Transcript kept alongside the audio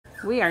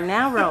We are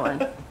now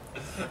rolling.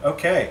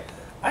 Okay,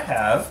 I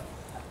have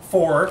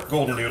 4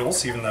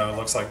 Goldendoodles, even though it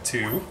looks like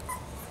 2.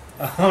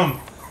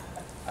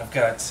 I've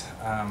got,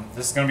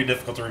 this is going to be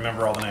difficult to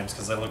remember all the names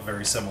because they look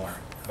very similar.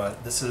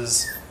 But this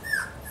is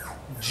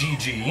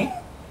GeeGee.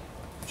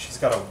 She's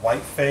got a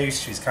white face.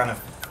 She's kind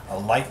of a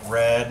light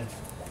red,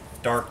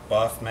 dark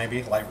buff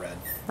maybe, light red.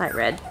 Light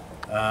red.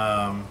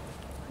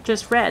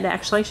 Just red,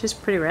 actually. She's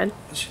pretty red.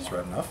 She's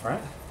red enough,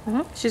 right?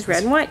 She's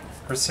red and white.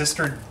 Her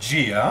sister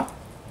Gia.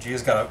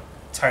 Gia's got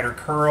tighter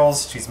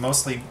curls. She's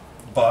mostly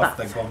buff,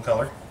 that golden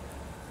color.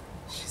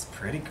 She's a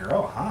pretty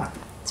girl, huh?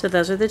 So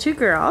those are the 2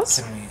 girls.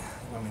 Can we,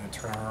 want me to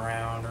turn her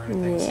around or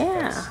anything?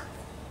 Yeah.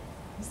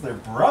 This is their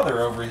brother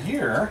over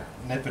here,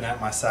 nipping at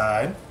my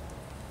side.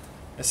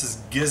 This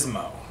is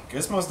Gizmo.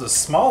 Gizmo's the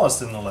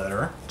smallest in the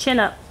litter. Chin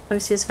up. Let me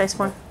see his face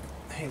more.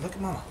 Hey, look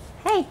at Mama.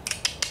 Hey.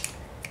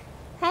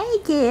 Hey,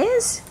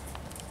 Giz.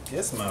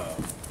 Gizmo.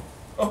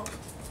 Oh.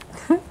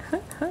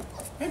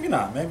 Maybe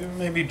not.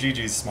 Maybe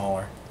GeeGee's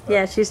smaller.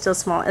 Yeah, she's still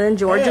small. And then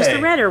George is the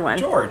redder one.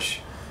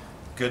 George.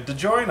 Good to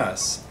join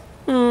us.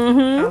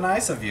 How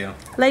nice of you.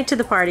 Late to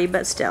the party,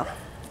 but still.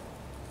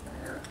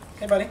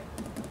 Hey, buddy.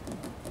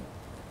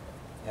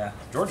 Yeah,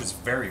 George is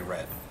very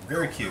red.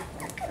 Very cute.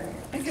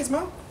 Hey,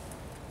 Gizmo.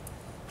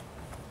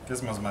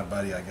 Gizmo's my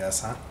buddy, I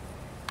guess, huh?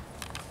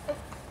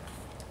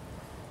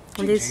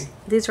 And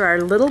these are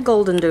our little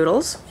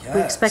Goldendoodles. Yes.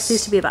 We expect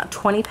these to be about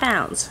 20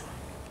 pounds.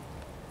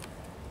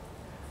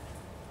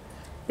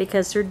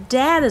 Because their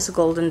dad is a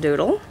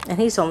Goldendoodle, and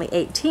he's only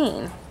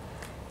 18.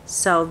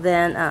 So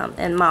then,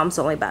 and Mom's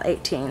only about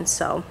 18,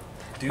 so.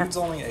 Dude's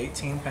only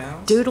 18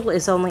 pounds? Doodle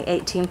is only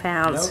 18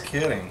 pounds. No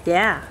kidding.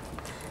 Yeah.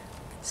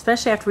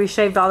 Especially after we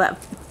shaved all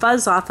that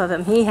fuzz off of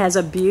him. He has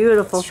a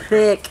beautiful,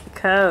 thick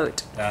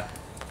coat. Yeah.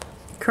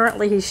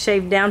 Currently, he's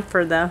shaved down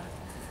for the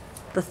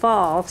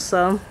fall,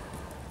 so.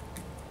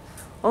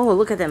 Oh,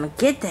 look at them.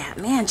 Get that.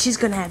 Man, she's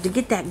going to have to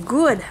get that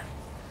good.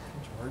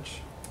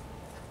 George.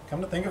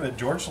 Come to think of it,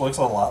 George looks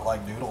a lot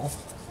like Doodle.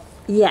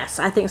 Yes,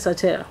 I think so,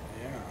 too. Yeah.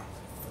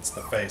 It's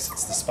the face.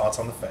 It's the spots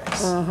on the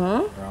face.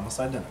 They're almost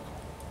identical.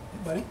 Hey,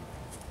 buddy.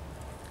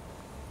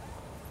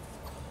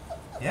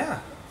 Yeah.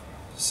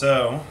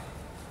 So,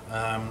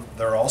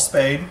 they're all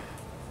spayed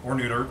or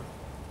neutered.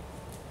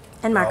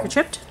 And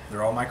microchipped.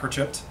 They're all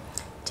microchipped.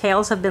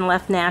 Tails have been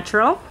left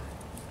natural.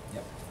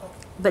 Yep.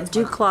 But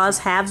dew claws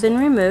have been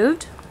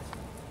removed.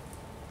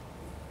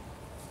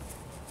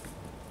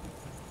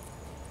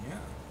 Yeah.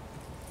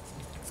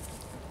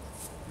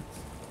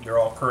 They're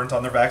all current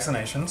on their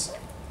vaccinations.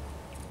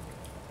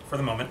 For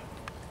the moment.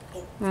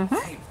 Oh,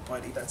 hey,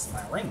 buddy, that's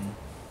my ring.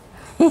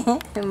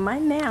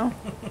 Mine now.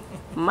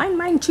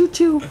 Mine,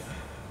 choo-choo.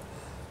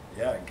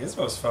 Yeah,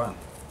 Gizmo's fun.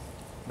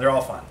 They're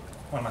all fun.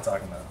 What am I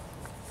talking about?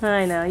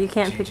 I know, you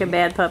can't pick a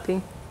bad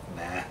puppy.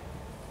 Nah.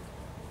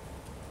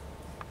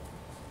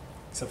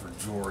 Except for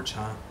George,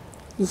 huh?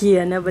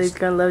 Yeah, nobody's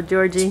gonna love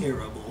Georgie.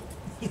 Terrible.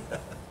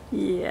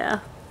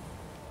 Yeah.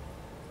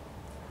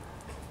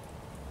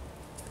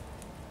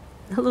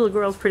 The little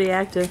girl's pretty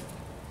active.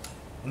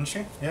 Isn't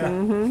she?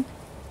 Yeah.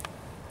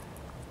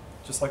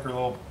 Just like her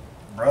little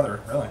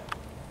brother, really.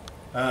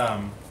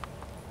 There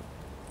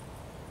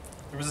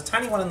was a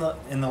tiny one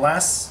in the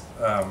last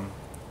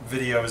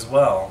video as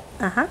well.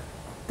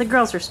 The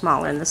girls are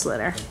smaller in this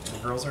litter. The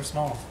girls are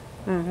small.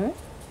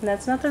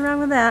 That's nothing wrong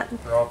with that.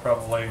 They're all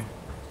probably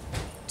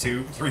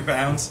 2-3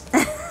 pounds.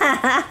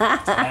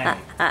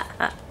 Tiny.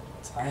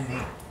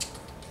 Tiny.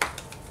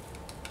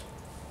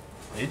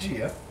 Hey,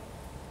 Gia.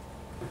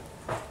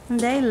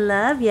 They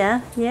love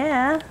ya.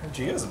 Yeah.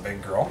 Gia's a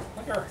big girl.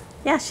 Look at her.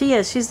 Yeah, she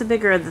is. She's the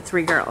bigger of the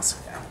 3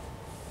 girls. Yeah.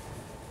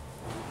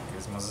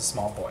 Gizmo's a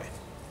small boy.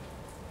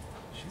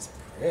 She's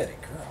a pretty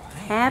girl.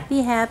 Hey.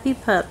 Happy, happy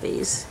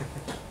puppies.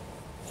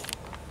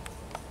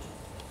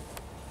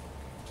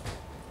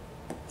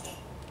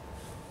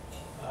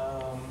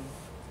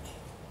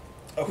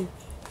 Oh,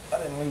 I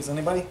didn't lose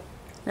anybody.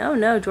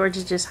 No, George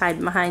is just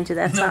hiding behind you,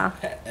 that's all.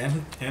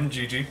 And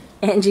GeeGee.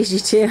 And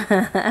GeeGee too.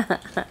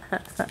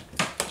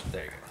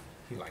 There you go.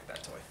 You like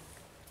that toy.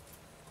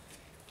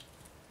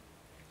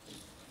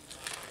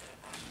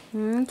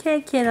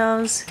 Okay,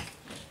 kiddos.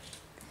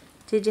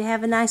 Did you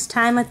have a nice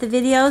time with the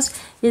videos?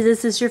 Yeah,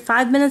 this is your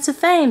 5 minutes of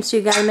fame, so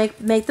you gotta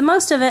make the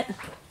most of it.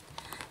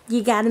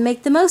 You gotta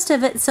make the most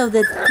of it so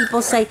that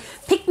people say,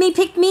 pick me,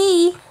 pick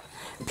me.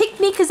 Pick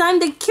me because I'm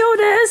the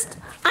cutest.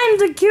 I'm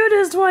the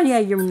cutest one. Yeah,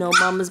 you know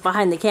Mama's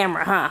behind the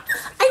camera, huh?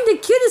 I'm the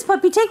cutest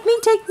puppy. Take me,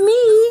 take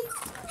me.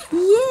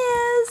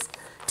 Yes.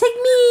 Take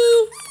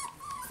me.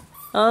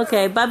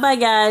 Okay, bye-bye,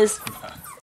 guys.